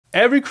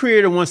Every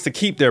creator wants to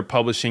keep their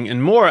publishing,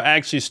 and more are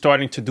actually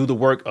starting to do the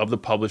work of the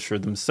publisher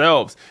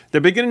themselves.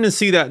 They're beginning to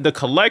see that the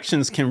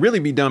collections can really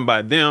be done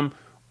by them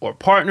or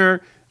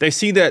partner. They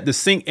see that the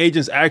sync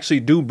agents actually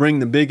do bring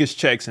the biggest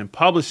checks in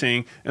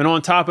publishing. And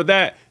on top of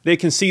that, they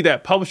can see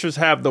that publishers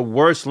have the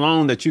worst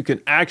loan that you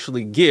can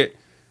actually get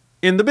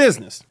in the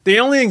business. They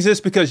only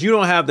exist because you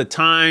don't have the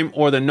time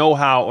or the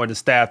know-how or the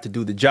staff to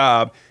do the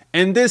job.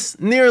 And this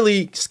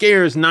nearly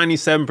scares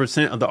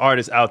 97% of the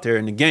artists out there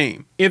in the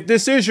game. If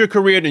this is your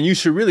career, then you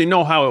should really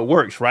know how it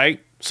works,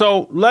 right?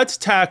 So let's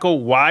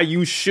tackle why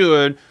you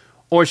should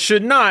or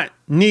should not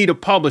need a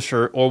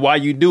publisher, or why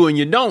you do and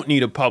you don't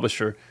need a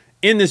publisher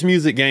in this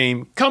music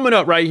game, coming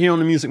up right here on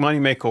the Music Money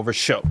Makeover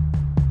show.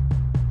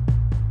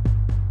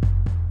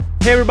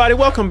 Hey everybody,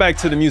 welcome back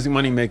to the Music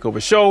Money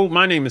Makeover show.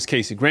 My name is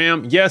Casey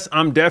Graham. Yes,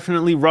 I'm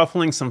definitely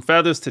ruffling some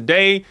feathers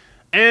today,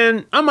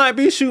 and I might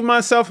be shooting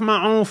myself in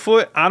my own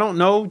foot. I don't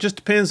know, just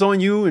depends on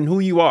you and who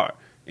you are.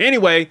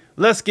 Anyway,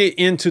 let's get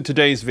into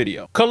today's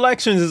video.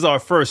 Collections is our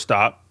first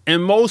stop,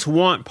 and most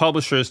want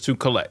publishers to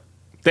collect.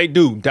 They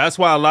do. That's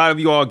why a lot of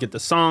you all get the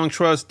Song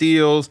Trust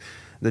deals,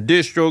 the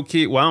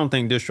DistroKid. Well, I don't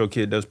think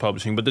DistroKid does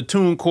publishing, but the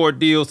TuneCore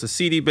deals, the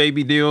CD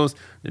Baby deals,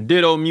 the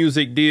Ditto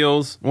Music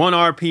deals.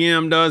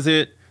 1RPM does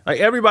it. Like,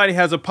 everybody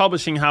has a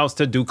publishing house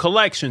to do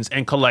collections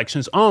and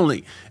collections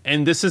only.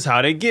 And this is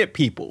how they get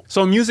people.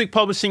 So music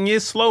publishing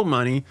is slow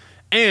money.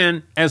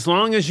 And as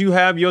long as you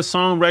have your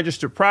song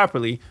registered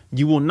properly,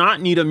 you will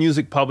not need a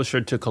music publisher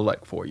to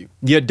collect for you.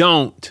 You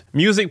don't.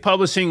 Music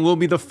publishing will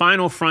be the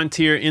final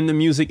frontier in the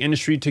music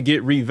industry to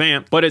get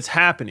revamped, but it's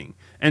happening.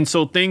 And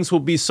so things will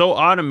be so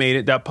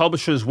automated that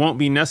publishers won't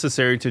be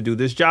necessary to do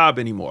this job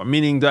anymore,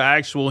 meaning the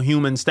actual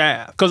human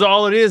staff. Because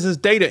all it is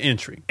data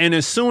entry. And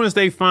as soon as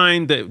they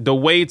find the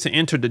way to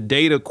enter the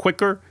data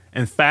quicker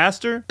and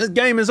faster, the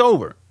game is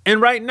over.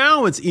 And right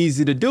now it's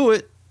easy to do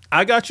it.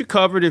 I got you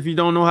covered. If you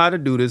don't know how to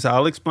do this,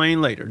 I'll explain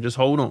later. Just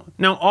hold on.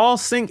 Now, all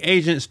sync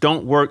agents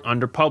don't work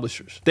under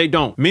publishers. They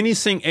don't. Many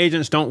sync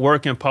agents don't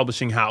work in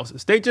publishing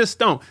houses. They just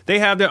don't. They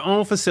have their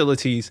own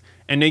facilities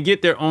and they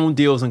get their own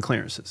deals and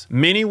clearances.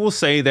 Many will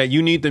say that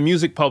you need the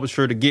music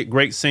publisher to get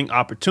great sync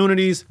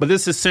opportunities, but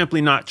this is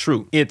simply not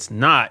true. It's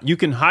not. You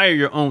can hire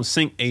your own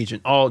sync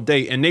agent all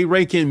day and they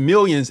rake in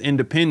millions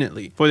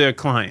independently for their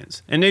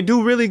clients. And they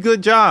do really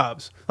good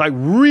jobs, like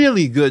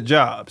really good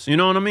jobs. You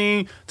know what I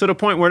mean? To the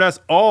point where that's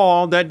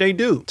all that they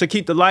do. To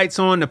keep the lights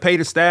on, to pay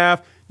the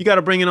staff, you got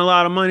to bring in a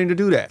lot of money to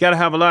do that. Got to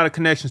have a lot of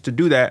connections to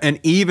do that. And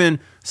even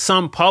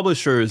some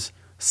publishers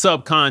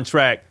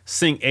subcontract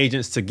sync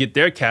agents to get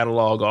their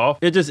catalog off.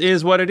 It just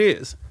is what it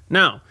is.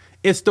 Now,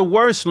 it's the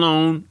worst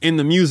loan in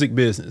the music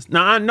business.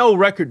 Now, I know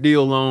record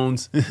deal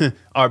loans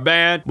are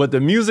bad, but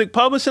the music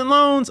publishing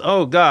loans,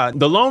 oh God.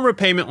 The loan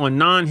repayment on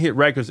non-hit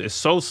records is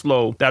so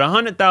slow that a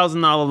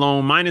 $100,000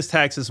 loan minus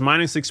taxes,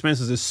 minus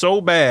expenses is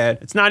so bad,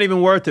 it's not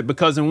even worth it,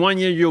 because in 1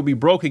 year, you'll be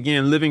broke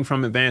again living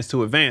from advance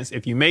to advance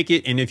if you make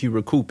it and if you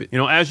recoup it. You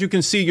know, as you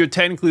can see, you're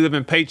technically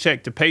living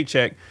paycheck to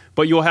paycheck,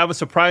 but you'll have a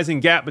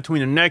surprising gap between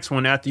the next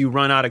one after you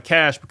run out of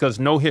cash, because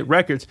no hit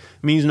records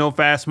means no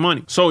fast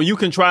money. So you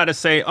can try to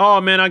say,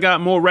 oh man, I got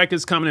more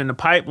records coming in the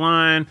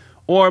pipeline,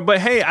 but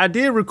hey, I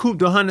did recoup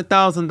the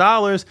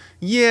 $100,000.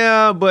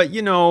 Yeah, but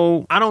you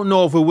know, I don't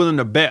know if we're willing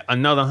to bet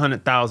another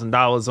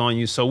 $100,000 on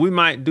you. So we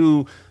might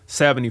do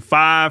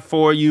 75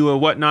 for you or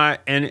whatnot,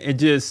 and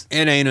it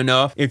ain't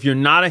enough. If you're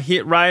not a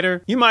hit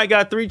writer, you might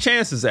got 3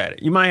 chances at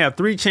it. You might have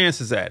 3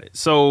 chances at it.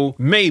 So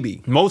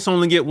maybe most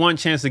only get 1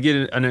 chance to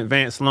get an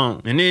advanced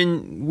loan. And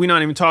then we're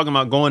not even talking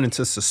about going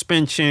into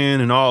suspension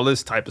and all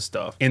this type of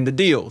stuff in the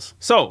deals.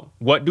 So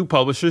what do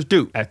publishers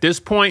do? At this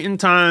point in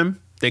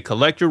time, they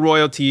collect your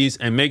royalties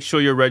and make sure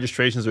your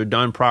registrations are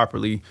done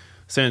properly,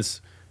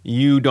 since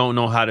you don't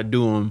know how to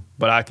do them,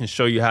 but I can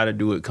show you how to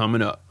do it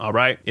coming up. All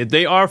right. If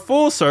they are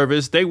full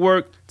service, they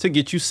work to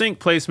get you sync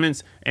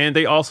placements, and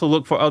they also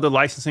look for other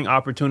licensing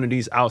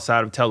opportunities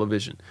outside of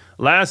television.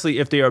 Lastly,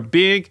 if they are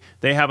big,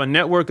 they have a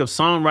network of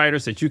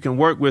songwriters that you can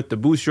work with to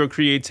boost your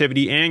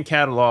creativity and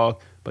catalog.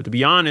 But to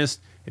be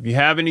honest, if you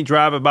have any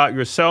drive about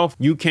yourself,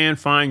 you can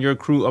find your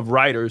crew of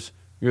writers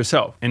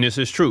yourself. And this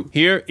is true.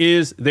 Here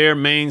is their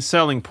main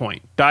selling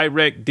point: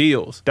 direct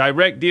deals.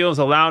 Direct deals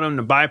allow them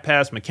to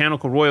bypass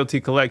mechanical royalty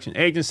collection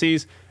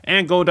agencies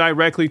and go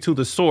directly to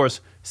the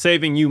source,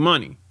 saving you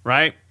money,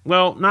 right?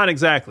 Well, not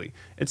exactly.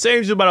 It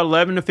saves you about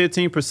 11 to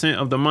 15%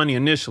 of the money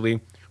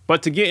initially,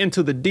 but to get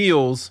into the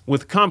deals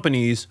with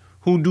companies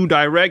who do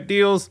direct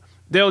deals,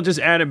 they'll just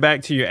add it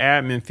back to your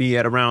admin fee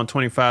at around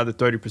 25 to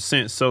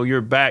 30%. So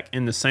you're back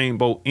in the same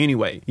boat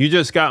anyway. You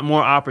just got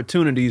more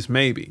opportunities,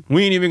 maybe.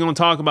 We ain't even gonna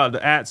talk about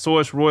the at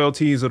source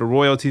royalties or the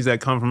royalties that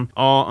come from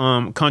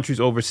all countries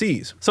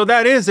overseas. So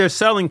that is their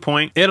selling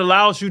point. It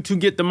allows you to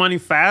get the money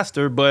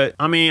faster, but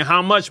I mean,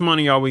 how much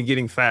money are we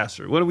getting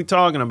faster? What are we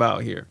talking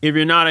about here? If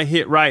you're not a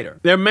hit writer,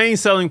 their main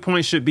selling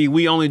point should be,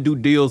 we only do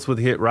deals with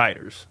hit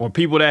writers or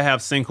people that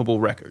have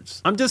syncable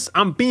records.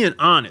 I'm being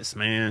honest,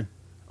 man.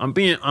 I'm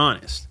being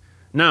honest.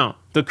 Now,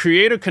 the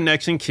creator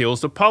connection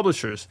kills the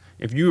publishers.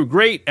 If you're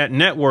great at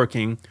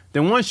networking,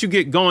 then once you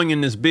get going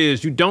in this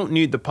biz, you don't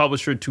need the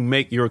publisher to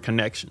make your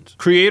connections.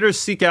 Creators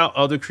seek out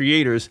other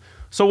creators.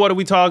 So what are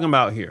we talking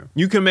about here?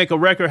 You can make a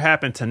record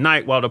happen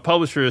tonight while the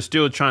publisher is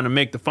still trying to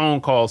make the phone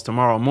calls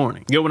tomorrow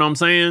morning. Get what I'm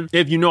saying?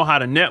 If you know how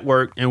to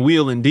network and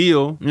wheel and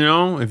deal, you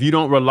know, if you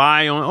don't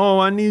rely on, oh,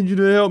 I need you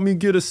to help me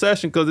get a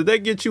session, because if they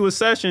get you a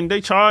session,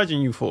 they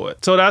charging you for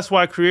it. So that's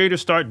why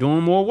creators start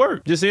doing more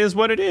work. This is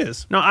what it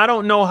is. Now, I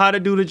don't know how to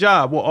do the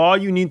job. Well, all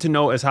you need to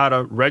know is how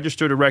to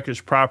register the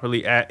records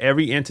properly at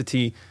every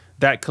entity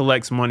that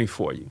collects money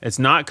for you. It's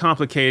not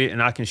complicated,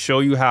 and I can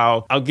show you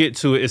how. I'll get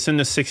to it. It's in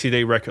the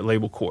 60-day record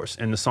label course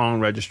in the song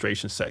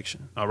registration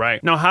section. All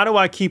right. Now, how do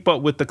I keep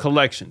up with the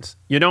collections?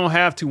 You don't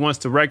have to once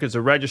the records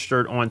are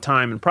registered on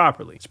time and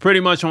properly. It's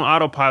pretty much on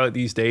autopilot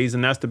these days,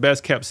 and that's the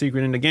best kept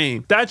secret in the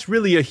game. That's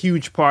really a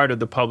huge part of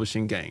the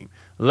publishing game.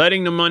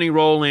 Letting the money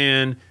roll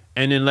in,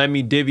 and then let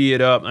me divvy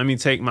it up. Let me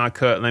take my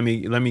cut. Let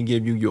me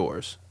give you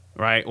yours.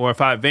 Right? Or if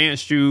I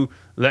advanced you,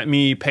 let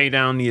me pay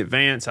down the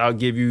advance. I'll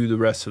give you the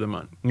rest of the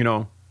money, you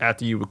know,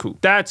 after you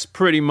recoup. That's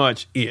pretty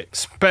much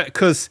it.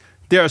 Because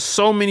there are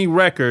so many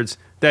records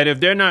that if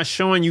they're not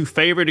showing you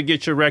favor to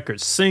get your record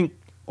synced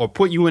or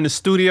put you in the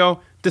studio,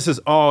 this is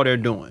all they're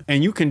doing.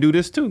 And you can do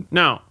this too.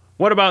 Now,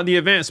 what about the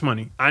advance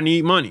money? I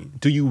need money.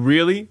 Do you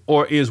really?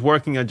 Or is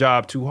working a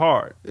job too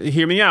hard?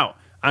 Hear me out.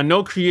 I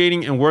know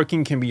creating and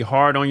working can be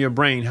hard on your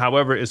brain.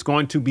 However, it's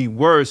going to be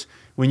worse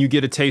when you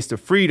get a taste of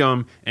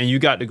freedom and you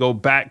got to go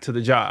back to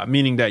the job,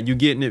 meaning that you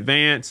get an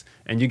advance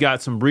and you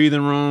got some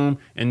breathing room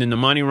and then the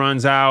money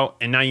runs out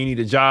and now you need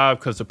a job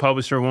because the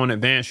publisher won't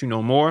advance you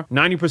no more.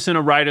 90%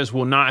 of writers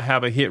will not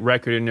have a hit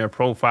record in their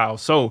profile.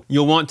 So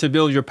you'll want to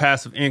build your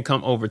passive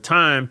income over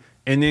time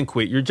and then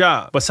quit your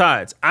job.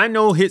 Besides, I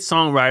know hit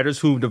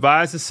songwriters who've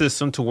devised a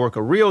system to work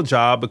a real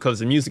job because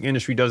the music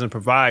industry doesn't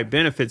provide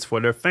benefits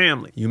for their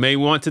family. You may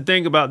want to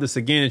think about this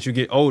again as you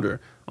get older.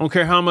 I don't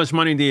care how much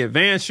money they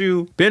advance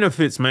you.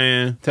 Benefits,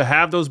 man, to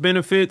have those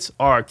benefits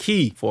are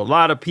key for a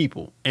lot of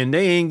people, and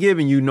they ain't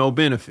giving you no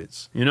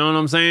benefits. You know what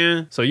I'm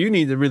saying? So you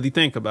need to really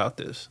think about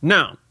this.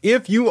 Now,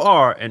 if you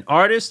are an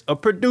artist, a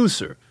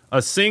producer,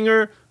 a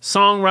singer,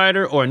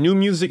 songwriter, or a new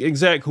music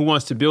exec who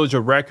wants to build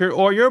your record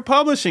or your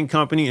publishing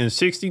company in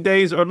 60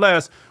 days or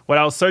less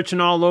without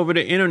searching all over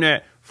the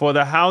internet for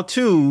the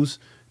how-tos,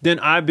 then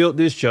I built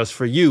this just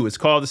for you. It's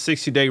called the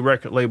 60-day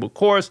record label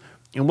course.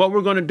 And what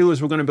we're going to do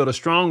is we're going to build a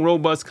strong,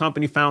 robust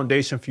company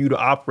foundation for you to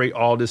operate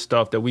all this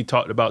stuff that we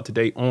talked about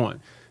today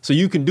on. So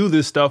you can do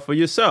this stuff for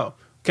yourself.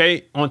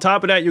 Okay. On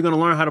top of that, you're going to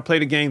learn how to play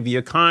the game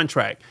via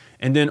contract.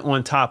 And then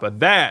on top of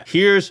that,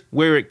 here's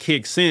where it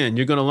kicks in.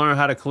 You're going to learn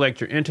how to collect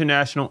your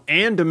international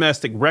and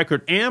domestic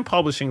record and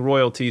publishing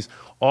royalties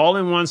all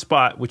in one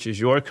spot, which is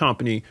your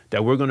company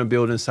that we're going to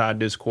build inside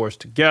this course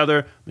together.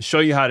 I'm going to show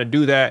you how to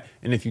do that.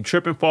 And if you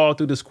trip and fall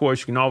through this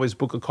course, you can always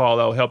book a call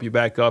that will help you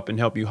back up and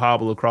help you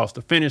hobble across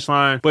the finish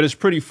line. But it's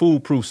pretty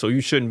foolproof, so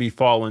you shouldn't be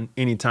falling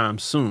anytime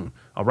soon.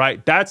 All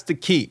right. That's the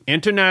key.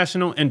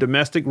 International and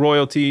domestic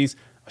royalties.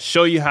 I'll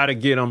show you how to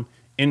get them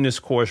in this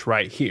course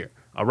right here.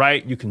 All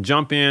right, you can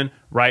jump in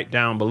right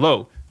down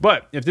below.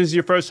 But if this is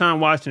your first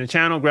time watching the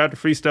channel, grab the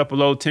free stuff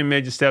below, 10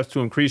 major steps to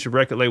increase your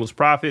record label's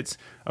profits.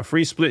 A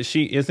free split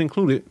sheet is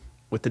included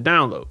with the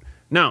download.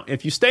 Now,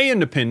 if you stay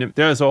independent,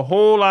 there's a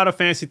whole lot of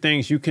fancy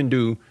things you can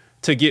do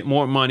to get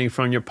more money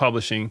from your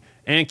publishing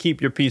and keep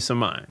your peace of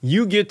mind.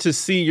 You get to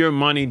see your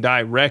money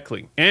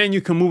directly, and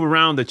you can move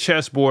around the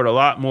chessboard a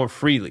lot more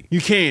freely. You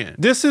can.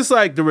 This is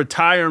like the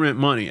retirement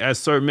money, as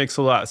Sir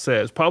Mix-a-Lot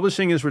says.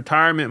 Publishing is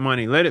retirement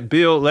money. Let it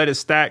build, let it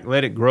stack,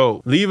 let it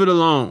grow. Leave it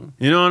alone.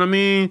 You know what I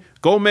mean?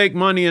 Go make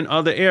money in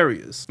other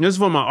areas. This is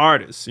for my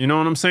artists, you know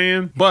what I'm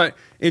saying? But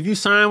if you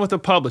sign with a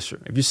publisher,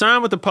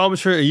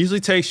 it usually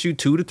takes you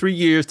 2 to 3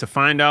 years to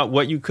find out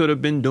what you could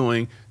have been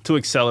doing to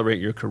accelerate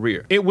your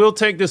career. It will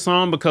take this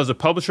long because the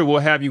publisher will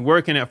have you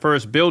working at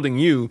first building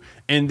you,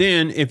 and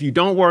then if you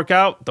don't work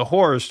out, the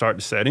horrors start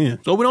to set in.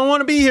 So we don't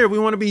want to be here. We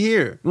want to be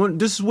here.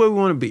 This is where we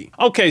want to be.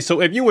 Okay,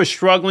 so if you were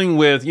struggling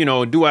with, you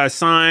know, do I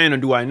sign or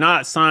do I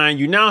not sign?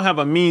 You now have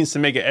a means to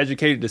make an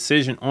educated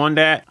decision on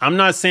that. I'm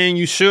not saying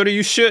you should or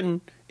you shouldn't.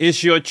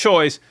 It's your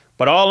choice.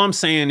 But all I'm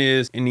saying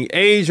is, in the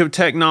age of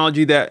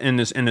technology in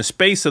the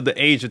space of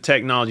the age of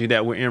technology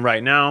that we're in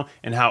right now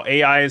and how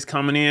AI is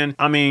coming in,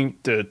 I mean,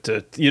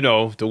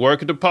 the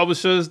work of the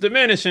publisher is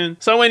diminishing.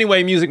 So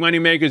anyway, music money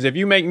makers, if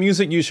you make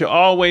music, you should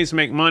always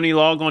make money.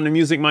 Log on to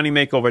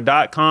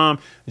musicmoneymakeover.com.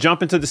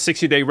 Jump into the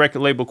 60-day record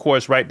label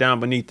course right down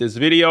beneath this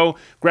video.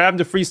 Grab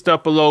the free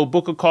stuff below.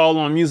 Book a call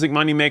on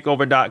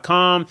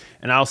musicmoneymakeover.com,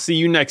 and I'll see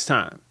you next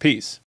time.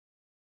 Peace.